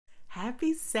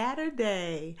Happy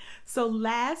Saturday. So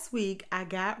last week I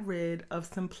got rid of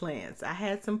some plants. I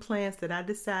had some plants that I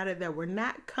decided that were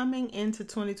not coming into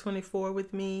 2024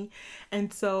 with me,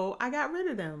 and so I got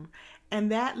rid of them. And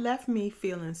that left me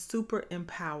feeling super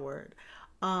empowered.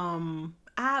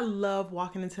 I love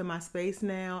walking into my space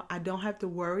now. I don't have to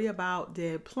worry about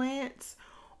dead plants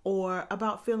or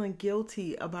about feeling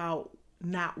guilty about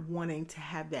not wanting to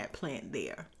have that plant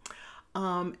there.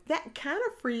 That kind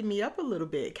of freed me up a little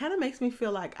bit. Kind of makes me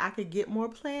feel like I could get more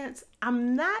plants.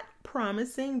 I'm not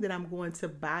promising that I'm going to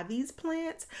buy these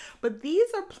plants, but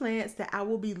these are plants that I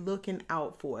will be looking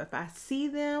out for. If I see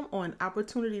them or an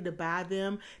opportunity to buy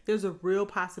them, there's a real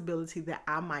possibility that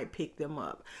I might pick them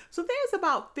up. So there's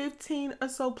about 15 or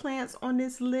so plants on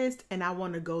this list, and I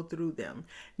want to go through them.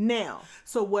 Now,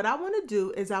 so what I want to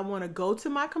do is I want to go to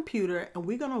my computer and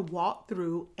we're going to walk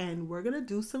through and we're going to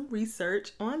do some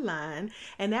research online,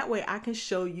 and that way I can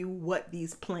show you what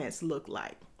these plants look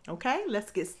like. Okay,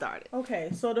 let's get started. Okay,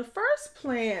 so the first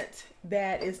plant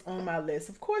that is on my list,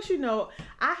 of course, you know,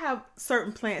 I have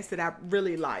certain plants that I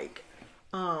really like.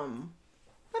 But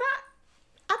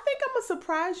I think I'm gonna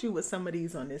surprise you with some of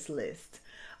these on this list.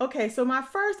 Okay, so my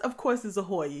first, of course, is a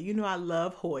Hoya. You know, I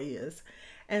love Hoyas.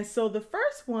 And so the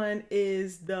first one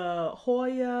is the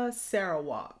Hoya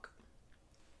Sarawak.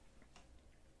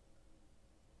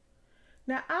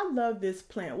 Now, I love this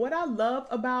plant. What I love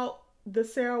about the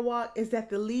Sarawak is that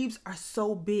the leaves are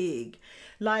so big.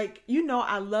 Like, you know,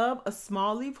 I love a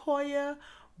small leaf Hoya,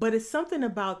 but it's something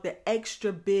about the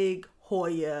extra big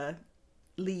Hoya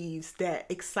leaves that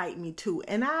excite me too.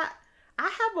 And I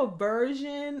have a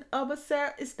version of a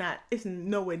it's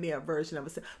nowhere near a version of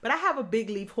a but I have a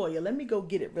big leaf Hoya. Let me go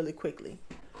get it really quickly.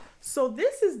 So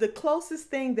this is the closest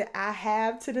thing that I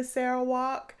have to the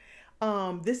Sarawak.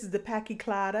 This is the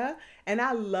Pachyclada, and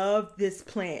I love this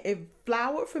plant. It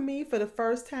flowered for me for the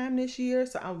first time this year,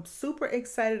 so I'm super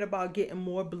excited about getting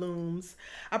more blooms.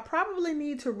 I probably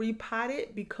need to repot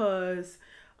it because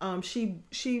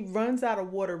she runs out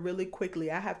of water really quickly.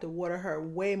 I have to water her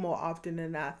way more often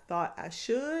than I thought I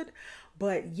should.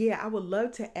 But yeah, I would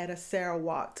love to add a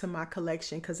Sarawak to my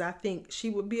collection because I think she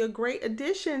would be a great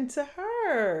addition to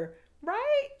her,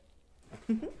 right?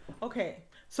 Okay.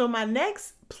 So my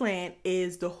next plant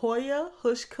is the Hoya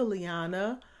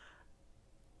heushkeliana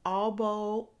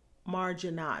albo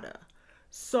marginata.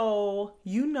 So,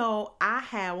 you know, I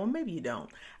have, well, maybe you don't.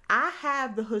 I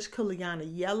have the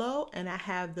heushkeliana yellow and I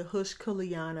have the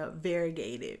heushkeliana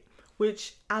variegated,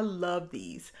 which I love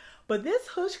these. But this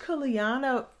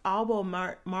heushkeliana albo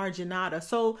marginata,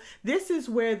 so this is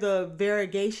where the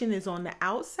variegation is on the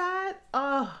outside.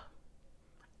 Oh,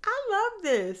 I love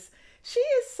this. She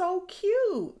is so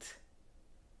cute.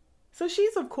 So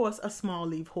she's, of course, a small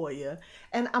leaf Hoya.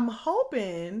 And I'm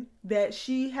hoping that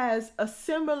she has a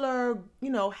similar, you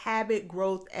know, habit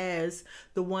growth as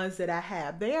the ones that I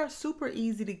have. They are super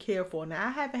easy to care for. Now,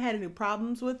 I haven't had any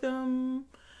problems with them.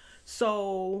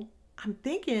 So I'm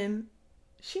thinking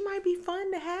she might be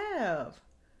fun to have.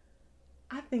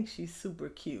 I think she's super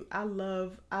cute. I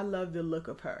love the look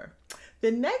of her.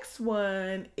 The next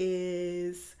one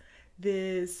is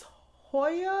this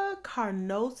Hoya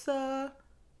carnosa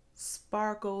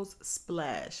sparkles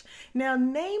splash. Now,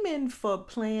 naming for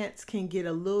plants can get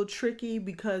a little tricky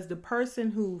because the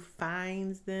person who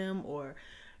finds them or,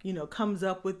 you know, comes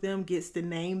up with them gets to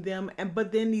name them,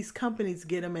 but then these companies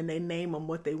get them and they name them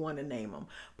what they want to name them.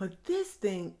 But this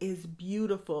thing is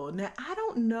beautiful. Now, I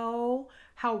don't know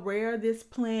how rare this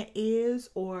plant is,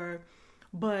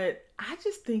 but I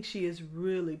just think she is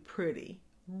really pretty.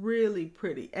 Really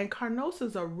pretty. And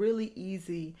carnosas are really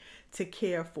easy to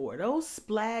care for. Those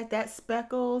that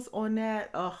speckles on that,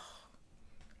 oh,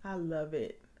 I love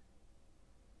it.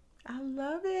 I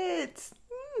love it.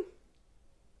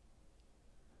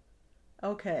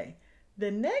 Okay,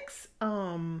 the next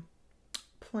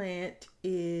plant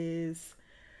is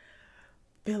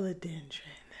philodendron.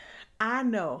 I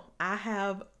know I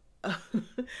have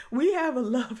we have a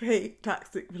love-hate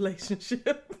toxic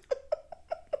relationship.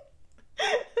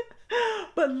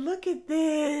 But look at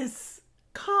this.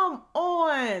 Come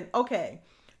on. Okay.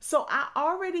 So I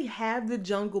already have the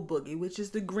Jungle Boogie, which is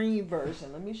the green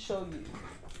version. Let me show you.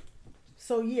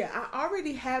 So yeah, I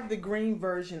already have the green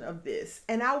version of this.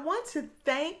 And I want to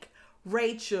thank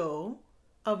Rachel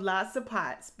of Lots of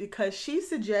Pots because she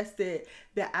suggested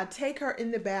that I take her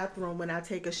in the bathroom when I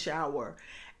take a shower,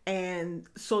 and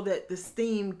so that the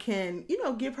steam can, you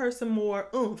know, give her some more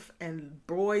oomph. And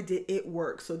boy, did it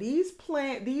work. So these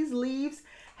leaves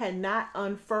had not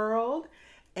unfurled,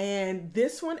 And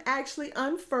this one actually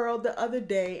unfurled the other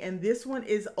day, and this one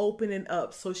is opening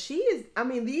up. So she is, I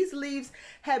mean, these leaves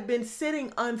have been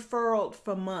sitting unfurled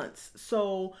for months.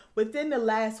 So within the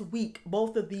last week,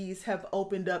 both of these have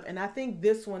opened up, and I think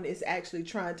this one is actually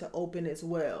trying to open as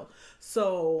well.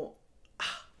 So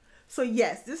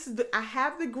yes, this is I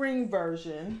have the green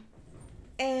version,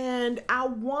 and I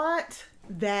want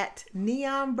that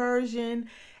neon version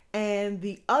and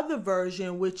the other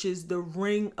version, which is the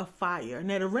Ring of Fire.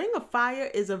 Now, the Ring of Fire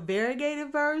is a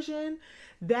variegated version.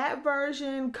 That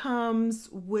version comes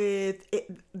with,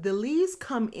 the leaves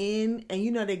come in and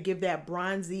you know, they give that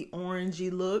bronzy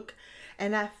orangey look.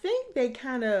 And I think they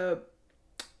kind of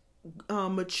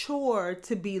mature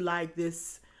to be like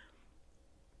this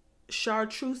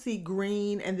chartreusey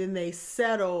green, and then they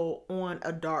settle on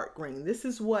a dark green. This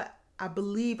is what I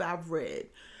believe I've read.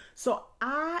 So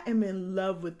I am in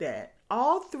love with that.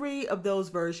 All three of those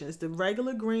versions, the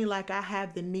regular green like I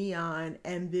have, the neon,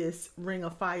 and this Ring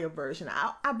of Fire version.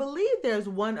 I believe there's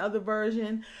one other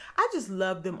version. I just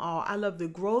love them all. I love the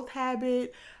growth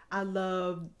habit. I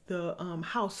love the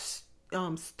how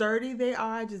sturdy they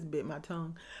are. I just bit my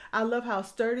tongue. I love how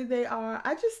sturdy they are.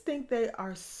 I just think they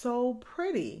are so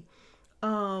pretty.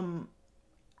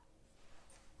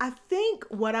 I think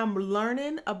what I'm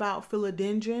learning about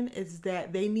philodendron is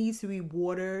that they need to be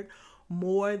watered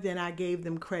more than I gave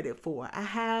them credit for. I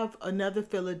have another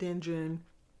philodendron,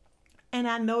 and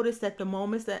I noticed that the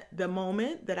moment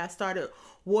that I started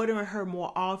watering her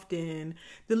more often,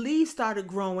 the leaves started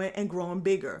growing and growing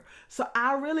bigger. So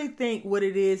I really think what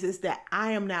it is that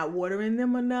I am not watering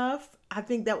them enough. I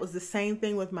think that was the same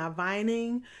thing with my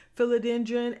vining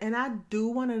philodendron, and I do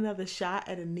want another shot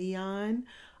at a neon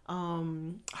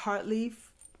heartleaf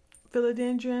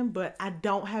philodendron, but I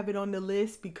don't have it on the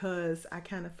list because I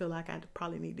kind of feel like I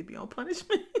probably need to be on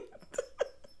punishment.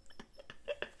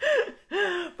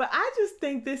 But I just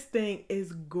think this thing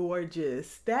is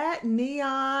gorgeous. That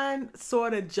neon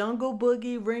sort of jungle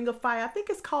boogie Ring of Fire, I think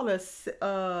it's called a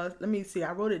let me see,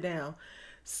 I wrote it down,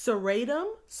 serratum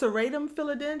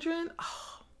philodendron.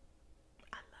 Oh,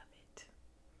 I love it.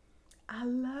 I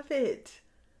love it.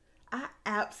 I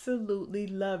absolutely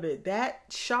love it. That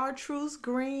chartreuse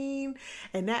green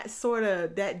and that sort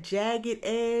of, that jagged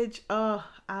edge. Oh,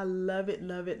 I love it,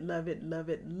 love it, love it, love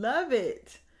it, love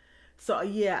it. So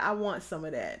yeah, I want some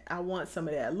of that. I want some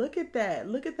of that. Look at that.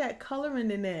 Look at that coloring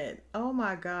in that. Oh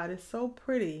my God, it's so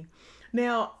pretty.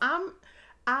 Now,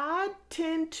 I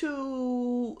tend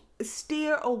to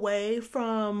steer away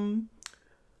from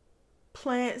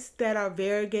plants that are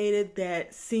variegated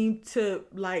that seem to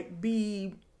like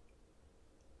be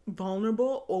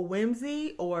vulnerable or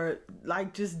whimsy, or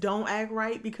like just don't act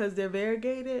right because they're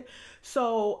variegated.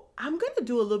 So I'm going to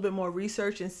do a little bit more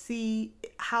research and see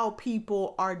how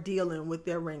people are dealing with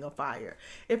their Ring of Fire.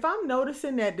 If I'm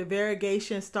noticing that the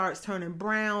variegation starts turning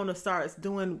brown or starts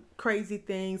doing crazy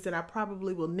things, then I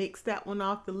probably will nix that one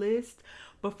off the list.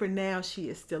 But for now, she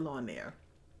is still on there.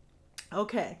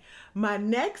 Okay, my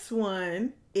next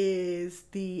one is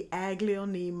the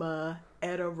Aglaonema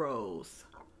Etta Rose.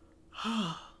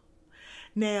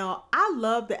 Now, I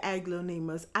love the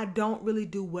Aglaonemas. I don't really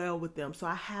do well with them, so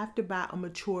I have to buy a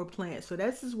mature plant. So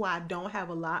this is why I don't have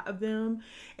a lot of them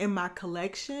in my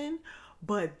collection.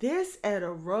 But this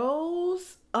Etta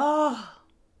Rose, oh,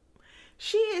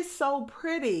 she is so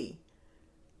pretty.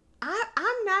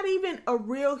 I'm not even a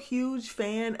real huge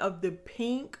fan of the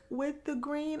pink with the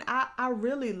green. I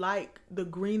really like the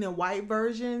green and white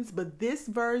versions, but this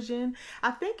version,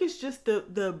 I think it's just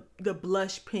the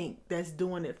blush pink that's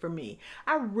doing it for me.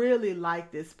 I really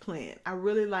like this plant.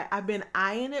 I've been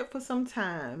eyeing it for some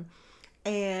time,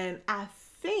 and I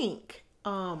think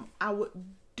I would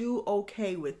do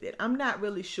okay with it. I'm not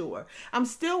really sure. I'm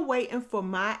still waiting for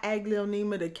my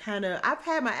Aglaonema to kind of, I've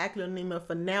had my Aglaonema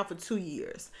for 2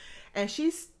 years, and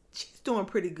she's doing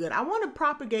pretty good. I want to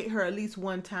propagate her at least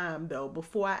one time though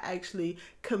before I actually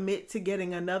commit to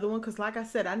getting another one, because like I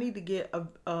said, I need to get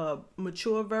a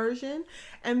mature version,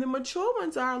 and the mature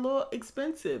ones are a little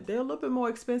expensive. They're a little bit more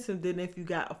expensive than if you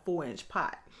got a 4-inch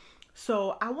pot.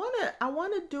 So I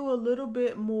want to do a little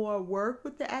bit more work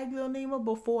with the Aglaonema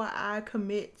before I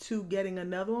commit to getting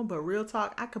another one. But real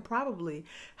talk, I could probably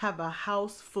have a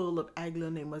house full of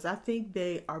Aglaonemas. I think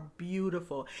they are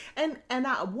beautiful. And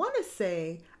I want to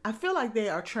say, I feel like they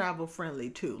are travel friendly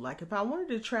too. Like if I wanted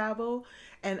to travel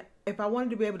and if I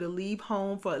wanted to be able to leave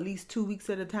home for at least 2 weeks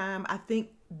at a time, I think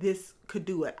this could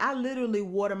do it. I literally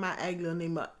water my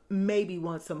Aglaonema maybe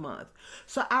once a month.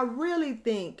 So I really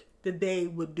think that they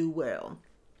would do well.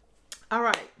 All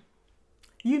right.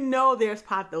 You know there's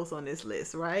pothos on this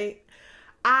list, right?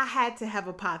 I had to have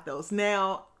a pothos.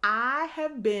 Now, I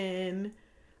have been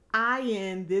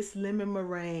eyeing this lemon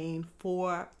meringue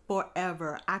for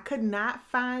forever. I could not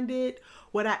find it.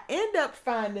 What I end up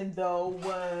finding though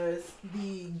was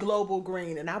the global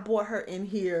green, and I bought her in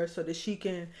here so that she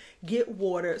can get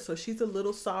watered. So she's a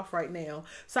little soft right now.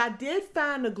 So I did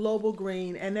find the global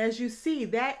green, and as you see,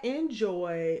 that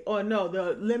Enjoy, or no,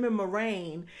 the lemon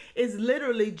meringue is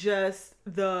literally just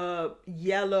the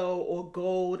yellow or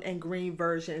gold and green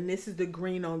version. And this is the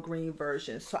green on green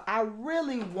version. So I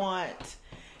really want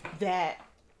that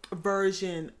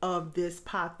version of this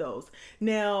pothos.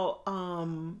 Now,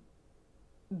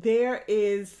 there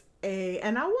is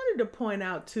and I wanted to point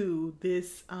out too,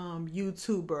 this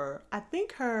YouTuber, I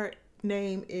think her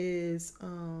name is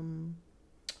oh,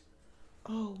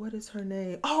 what is her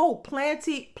name? Oh, Plant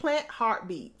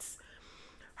Heartbeats.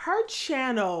 Her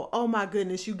channel, oh my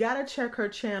goodness, you gotta check her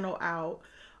channel out.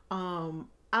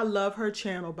 I love her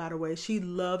channel, by the way. She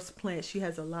loves plants. She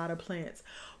has a lot of plants.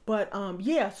 But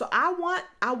yeah, so I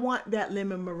want that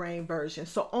lemon meringue version.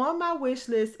 So on my wish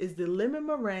list is the lemon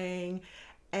meringue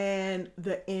and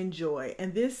the Enjoy.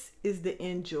 And this is the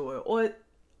Enjoy, or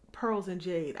Pearls and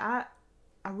Jade. I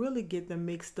really get them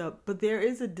mixed up, but there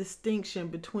is a distinction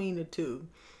between the two.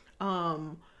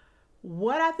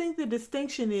 What I think the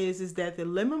distinction is that the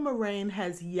lemon meringue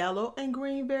has yellow and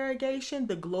green variegation.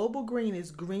 The global green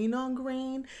is green on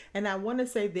green. And I want to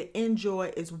say the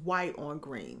Enjoy is white on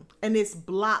green. And it's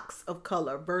blocks of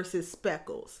color versus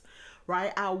speckles,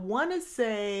 right? I want to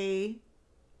say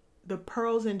the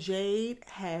Pearls and Jade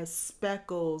has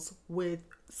speckles with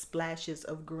splashes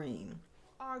of green.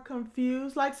 Are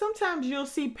confused, like sometimes you'll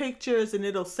see pictures and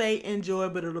it'll say Enjoy,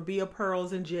 but it'll be a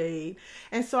Pearls and Jade,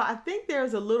 and so I think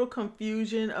there's a little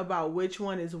confusion about which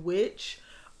one is which.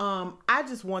 I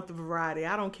just want the variety.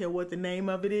 I don't care what the name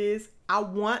of it is. I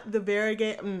want the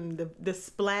the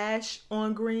splash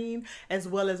on green, as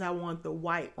well as I want the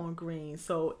white on green.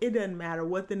 So it doesn't matter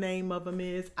what the name of them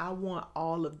is. I want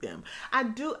all of them. I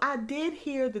did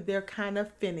hear that they're kind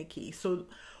of finicky. So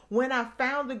when I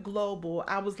found the global,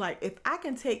 I was like, if I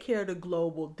can take care of the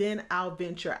global, then I'll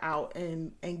venture out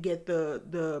and get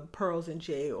the Pearls and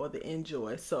Jade or the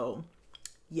Enjoy. So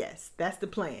yes, that's the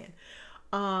plan.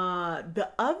 The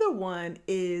other one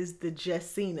is the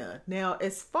Jessina. Now,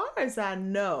 as far as I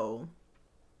know,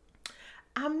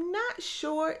 I'm not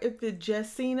sure if the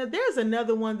Jessina, there's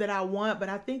another one that I want, but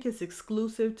I think it's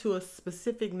exclusive to a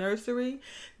specific nursery.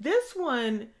 This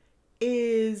one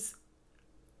is,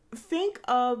 think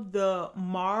of the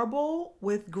marble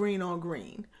with green on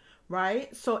green,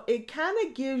 right? So it kind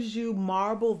of gives you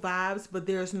marble vibes, but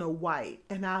there's no white.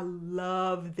 And I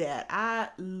love that. I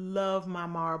love my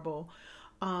marble.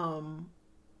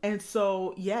 And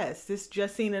so, yes, this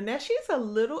Jessina, now she's a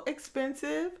little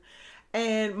expensive,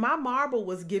 and my marble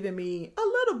was giving me a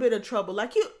little bit of trouble.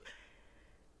 Like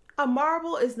a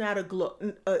marble is not a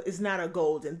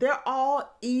golden. They're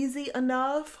all easy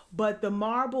enough, but the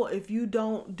marble, if you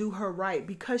don't do her right,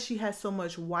 because she has so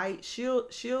much white,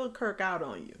 she'll kirk out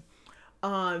on you.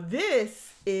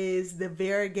 This is the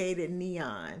variegated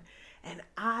neon, and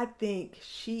I think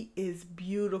she is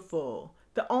beautiful.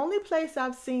 The only place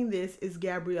I've seen this is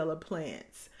Gabriella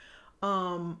Plants.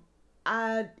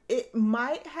 It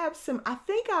might have some, I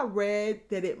think I read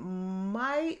that it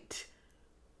might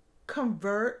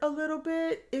convert a little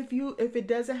bit if it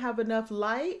doesn't have enough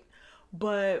light,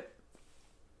 but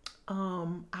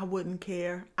I wouldn't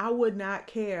care. I would not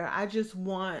care. I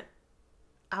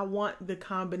want the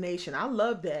combination. I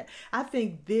love that. I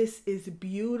think this is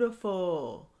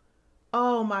beautiful.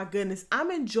 Oh my goodness.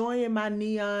 I'm enjoying my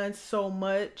neon so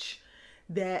much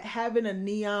that having a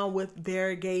neon with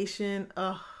variegation,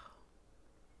 how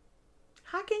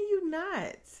can you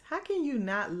not? How can you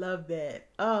not love that?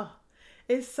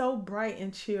 It's so bright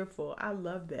and cheerful. I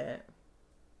love that.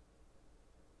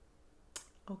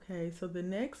 Okay, so the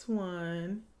next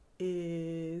one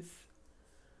is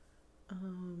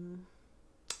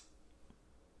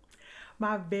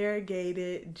my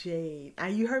variegated jade. Now,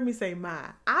 you heard me say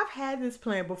my. I've had this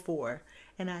plant before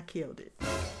and I killed it.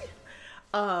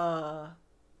 The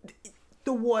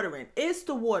watering. It's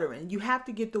the watering. You have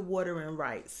to get the watering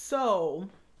right. So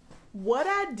what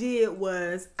I did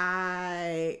was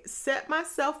I set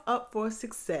myself up for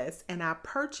success and I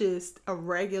purchased a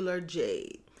regular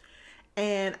jade.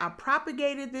 And I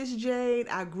propagated this jade.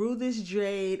 I grew this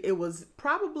jade. It was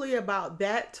probably about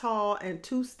that tall and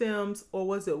 2 stems, or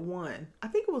was it 1? I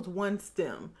think it was 1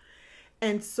 stem.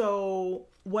 And so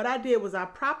what I did was I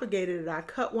propagated it. I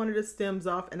cut one of the stems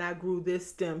off and I grew this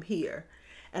stem here.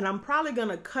 And I'm probably going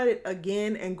to cut it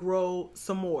again and grow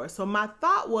some more. So my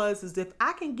thought was, is if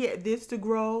I can get this to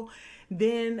grow,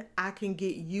 then I can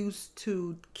get used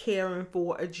to caring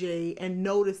for a jade and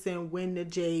noticing when the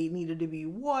jade needed to be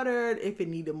watered, if it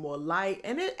needed more light.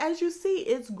 And it, as you see,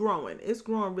 it's growing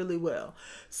really well.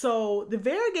 So the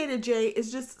variegated jade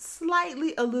is just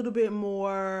slightly a little bit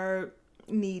more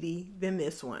needy than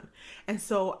this one, and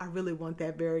so I really want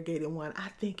that variegated one. I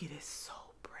think it is so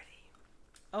pretty.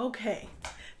 Okay,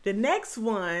 the next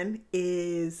one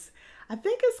is, I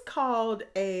think it's called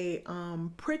a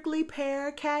prickly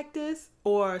pear cactus,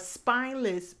 or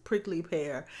spineless prickly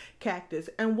pear cactus.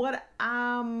 And what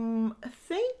I'm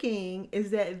thinking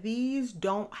is that these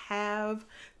don't have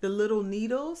the little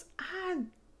needles.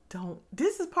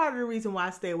 This is part of the reason why I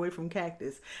stay away from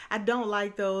cactus. I don't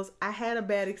like those. I had a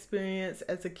bad experience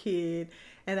as a kid,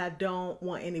 and I don't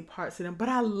want any parts of them, but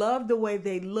I love the way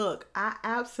they look. I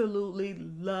absolutely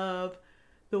love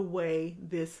the way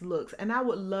this looks, and I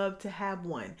would love to have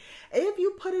one. If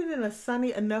you put it in a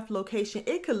sunny enough location,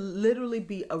 it could literally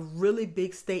be a really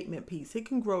big statement piece. It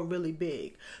can grow really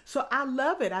big. So I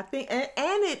love it. I think, and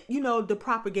it, you know, the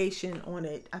propagation on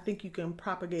it, I think you can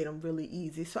propagate them really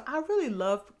easy. So I really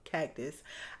love cactus.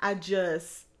 I'm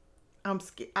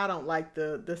scared. I don't like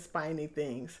the spiny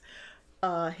things.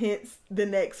 Hence the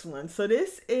next one. So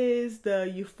this is the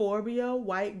Euphorbia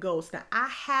White Ghost. Now I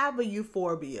have a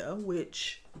Euphorbia,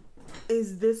 which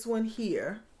is this one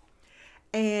here,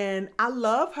 and I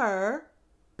love her,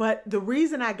 but the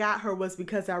reason I got her was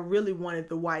because I really wanted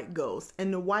the White Ghost,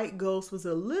 and the White Ghost was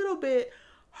a little bit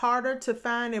harder to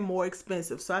find and more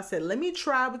expensive. So I said, let me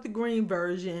try with the green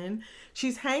version.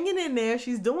 She's hanging in there.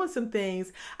 She's doing some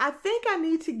things. I think I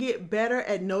need to get better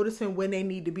at noticing when they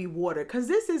need to be watered, because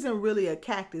this isn't really a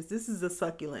cactus. This is a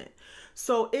succulent.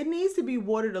 So it needs to be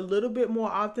watered a little bit more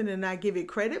often than I give it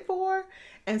credit for.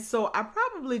 And so I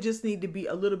probably just need to be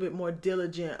a little bit more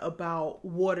diligent about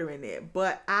watering it.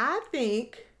 But I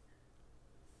think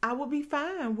I will be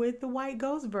fine with the White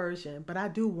Ghost version, but I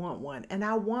do want one, and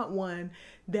I want one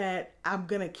that I'm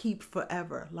gonna keep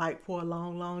forever, like for a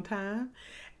long, long time.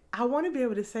 I want to be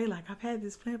able to say, like, I've had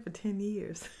this plant for 10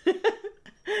 years.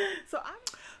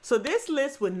 So this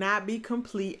list would not be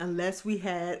complete unless we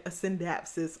had a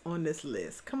Scindapsus on this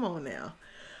list. Come on now.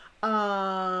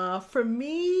 For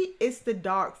me, it's the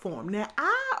dark form. Now,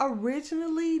 I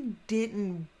originally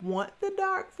didn't want the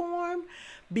dark form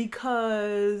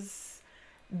because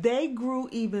they grew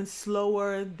even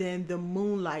slower than the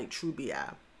Moonlight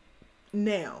Trubii.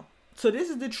 Now, so this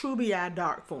is the Trubii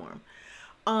dark form.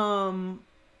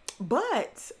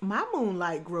 But my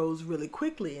Moonlight grows really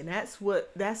quickly, and that's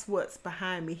what's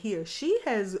behind me here. She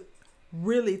has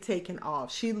really taken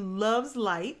off. She loves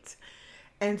light,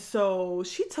 and so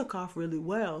she took off really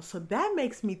well. So that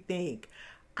makes me think,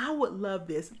 I would love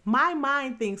this. My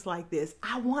mind thinks like this.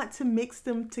 I want to mix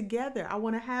them together. I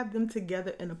want to have them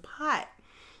together in a pot.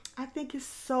 I think it's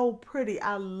so pretty.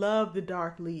 I love the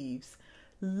dark leaves.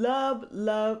 Love,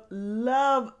 love,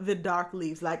 love the dark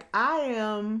leaves. Like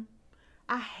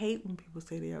I hate when people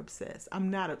say they're obsessed. I'm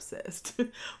not obsessed,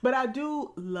 but I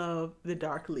do love the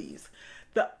dark leaves.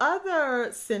 The other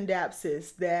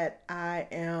Scindapsus that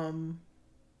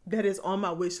is on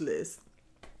my wish list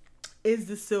is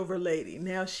the Silver Lady.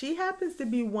 Now, she happens to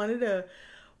be one of the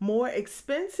more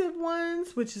expensive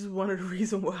ones, which is one of the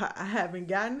reasons why I haven't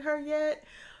gotten her yet.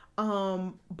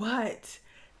 But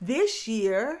this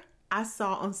year I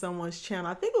saw on someone's channel,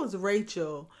 I think it was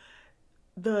Rachel,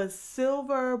 the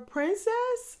Silver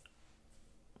Princess.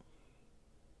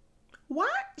 What?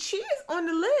 She is on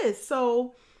the list.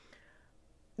 So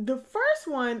the first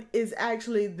one is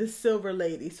actually the Silver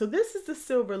Lady. So this is the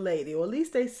Silver Lady, or at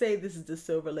least they say this is the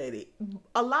Silver Lady.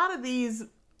 A lot of these,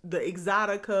 the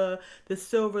Exotica, the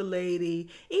Silver Lady,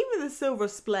 even the Silver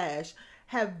Splash,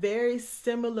 have very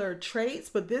similar traits,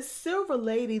 but this Silver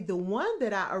Lady, the one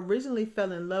that I originally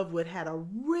fell in love with, had a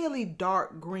really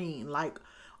dark green, like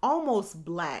almost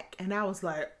black, and I was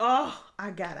like, oh,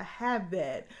 I gotta have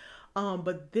that.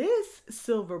 But this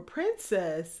Silver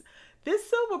Princess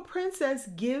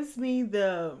gives me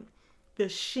the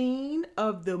sheen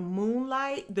of the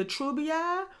Moonlight, the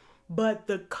Trubii, but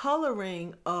the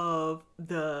coloring of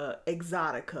the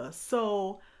Exotica.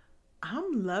 So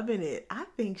I'm loving it. I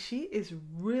think she is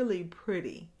really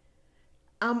pretty.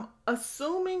 I'm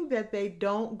assuming that they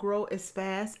don't grow as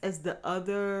fast as the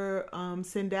other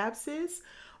Scindapsus,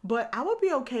 but I would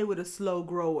be okay with a slow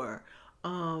grower.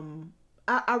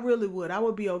 I really would. I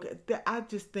would be okay. I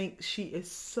just think she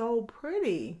is so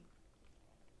pretty.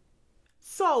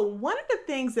 So one of the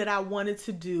things that I wanted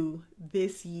to do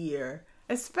this year,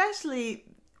 especially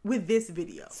with this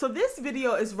video. So this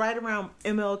video is right around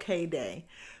MLK Day.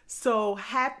 So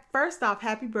first off,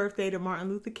 happy birthday to Martin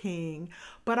Luther King.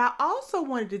 But I also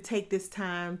wanted to take this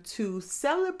time to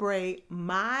celebrate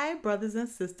my brothers and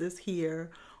sisters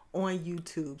here on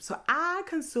YouTube. So I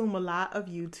consume a lot of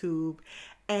YouTube,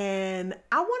 and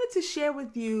I wanted to share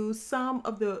with you some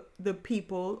of the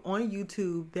people on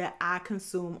YouTube that I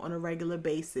consume on a regular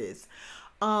basis.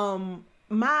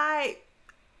 My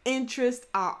interests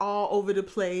are all over the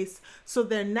place, so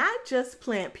they're not just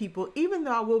plant people, even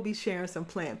though I will be sharing some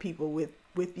plant people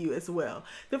with you as well.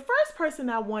 The first person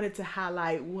I wanted to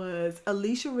highlight was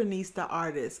AleciaRenece, the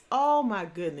artist. Oh my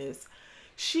goodness,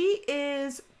 she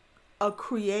is a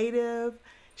creative.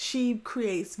 She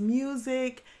creates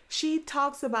music. She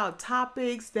talks about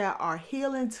topics that are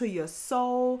healing to your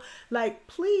soul. Like,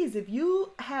 please, if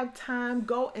you have time,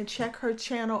 go and check her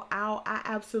channel out. I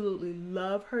absolutely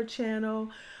love her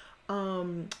channel.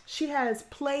 She has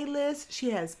playlists. She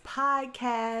has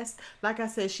podcasts. Like I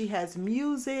said, she has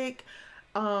music.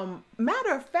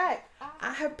 Matter of fact,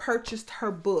 I have purchased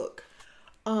her book.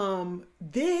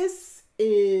 This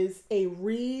is a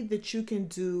read that you can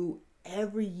do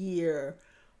every year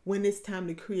when it's time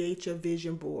to create your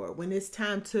vision board, when it's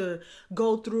time to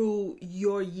go through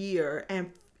your year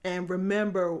and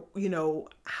remember, you know,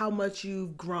 how much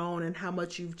you've grown and how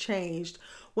much you've changed.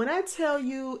 When I tell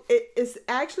you, it's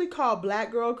actually called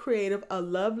Black Girl Creative, a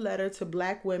love letter to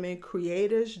Black women,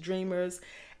 creators, dreamers,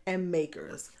 and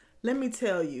makers. Let me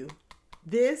tell you,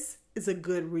 this is a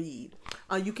good read.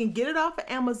 You can get it off of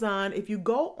Amazon. If you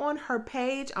go on her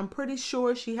page, I'm pretty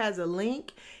sure she has a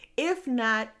link. If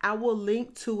not, I will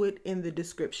link to it in the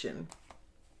description.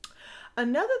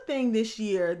 Another thing this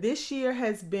year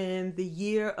has been the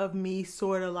year of me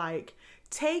sort of like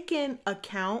taking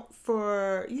account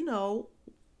for, you know,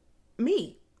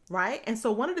 me, right? And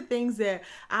so one of the things that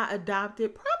I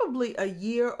adopted probably a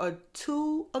year or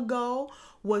two ago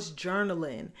was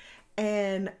journaling.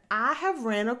 And I have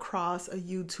ran across a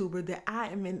YouTuber that I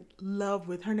am in love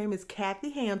with. Her name is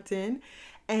HAMPTON.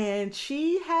 And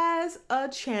she has a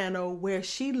channel where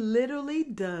she literally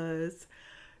does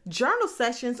journal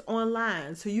sessions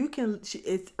online. So you can,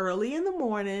 it's early in the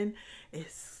morning.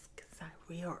 It's not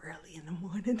real early in the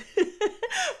morning,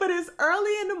 but it's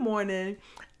early in the morning.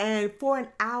 And for an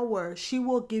hour, she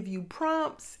will give you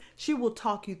prompts. She will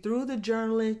talk you through the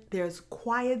journaling. There's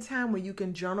quiet time where you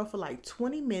can journal for like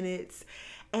 20 minutes.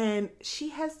 And she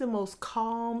has the most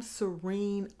calm,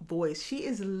 serene voice. She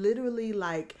is literally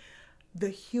like the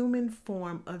human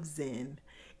form of Zen.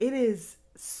 It is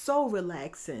so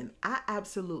relaxing. I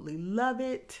absolutely love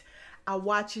it. I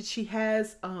watch it. She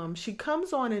has, she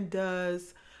comes on and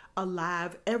does a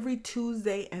live every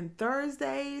Tuesday and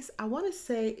Thursdays. I want to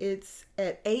say it's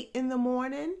at 8 in the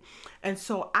morning. And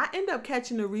so I end up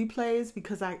catching the replays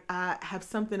because I have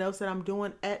something else that I'm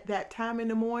doing at that time in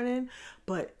the morning,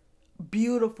 but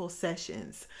beautiful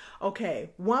sessions.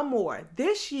 Okay, one more.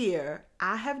 This year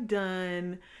I have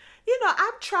done, you know,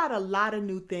 I've tried a lot of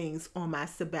new things on my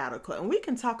sabbatical, and we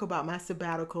can talk about my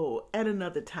sabbatical at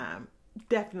another time.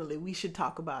 Definitely, we should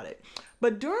talk about it.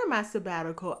 But during my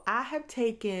sabbatical, I have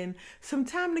taken some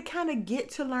time to kind of get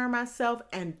to learn myself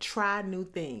and try new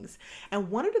things.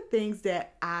 And one of the things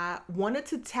that I wanted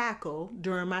to tackle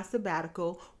during my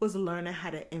sabbatical was learning how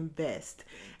to invest.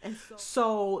 And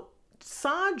so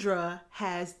Sandra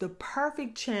has the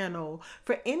perfect channel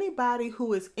for anybody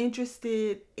who is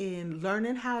interested in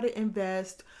learning how to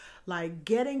invest, like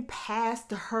getting past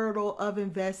the hurdle of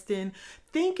investing,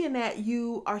 thinking that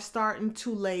you are starting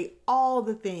to lay all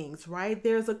the things, right?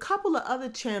 There's a couple of other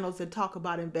channels that talk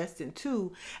about investing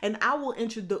too, and I will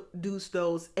introduce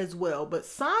those as well. But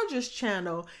Sandra's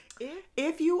channel,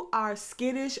 if you are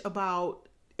skittish about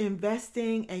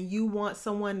investing and you want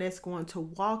someone that's going to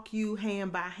walk you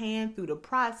hand by hand through the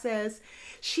process.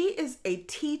 She is a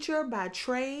teacher by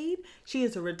trade. She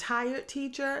is a retired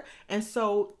teacher. And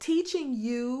so teaching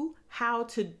you how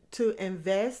to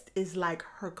invest is like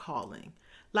her calling.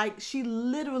 Like, she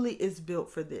literally is built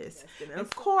for this. And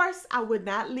of course, I would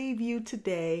not leave you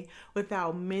today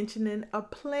without mentioning a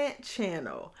plant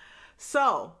channel.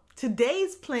 So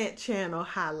today's plant channel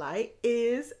highlight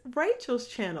is Rachel's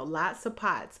channel, Lots of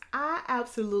Pots. I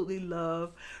absolutely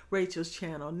love Rachel's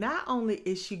channel. Not only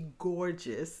is she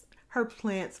gorgeous, her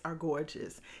plants are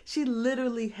gorgeous. She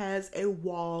literally has a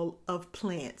wall of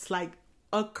plants, like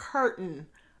a curtain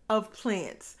of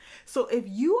plants. So if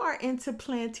you are into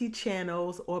planty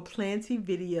channels or planty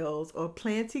videos or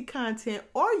planty content,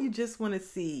 or you just want to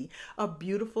see a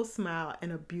beautiful smile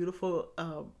and a beautiful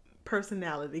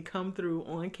personality come through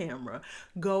on camera,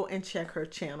 go and check her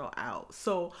channel out.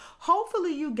 So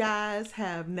hopefully you guys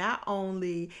have not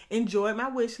only enjoyed my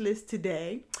wish list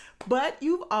today, but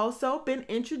you've also been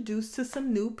introduced to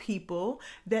some new people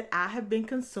that I have been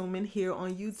consuming here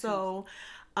on YouTube. So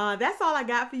that's all I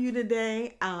got for you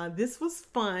today. This was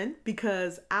fun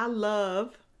because I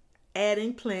love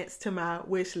adding plants to my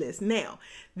wish list. Now,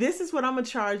 this is what I'm gonna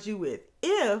charge you with.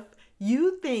 If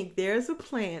you think there's a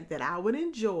plant that I would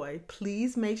enjoy,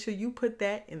 please make sure you put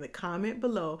that in the comment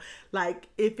below. Like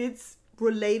if it's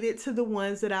related to the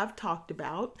ones that I've talked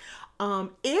about.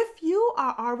 If you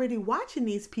are already watching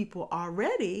these people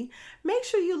already, make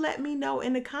sure you let me know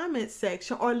in the comment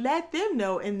section, or let them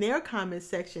know in their comment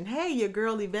section, hey, your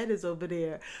girl Yvette is over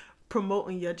there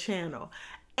promoting your channel.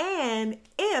 And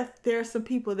if there are some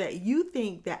people that you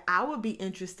think that I would be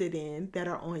interested in that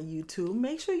are on YouTube,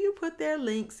 make sure you put their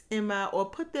links in my, or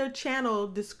put their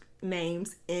channel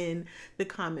names in the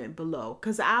comment below,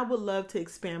 because I would love to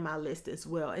expand my list as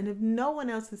well. And if no one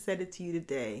else has said it to you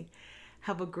today,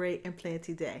 have a great and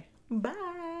planty day.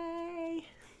 Bye.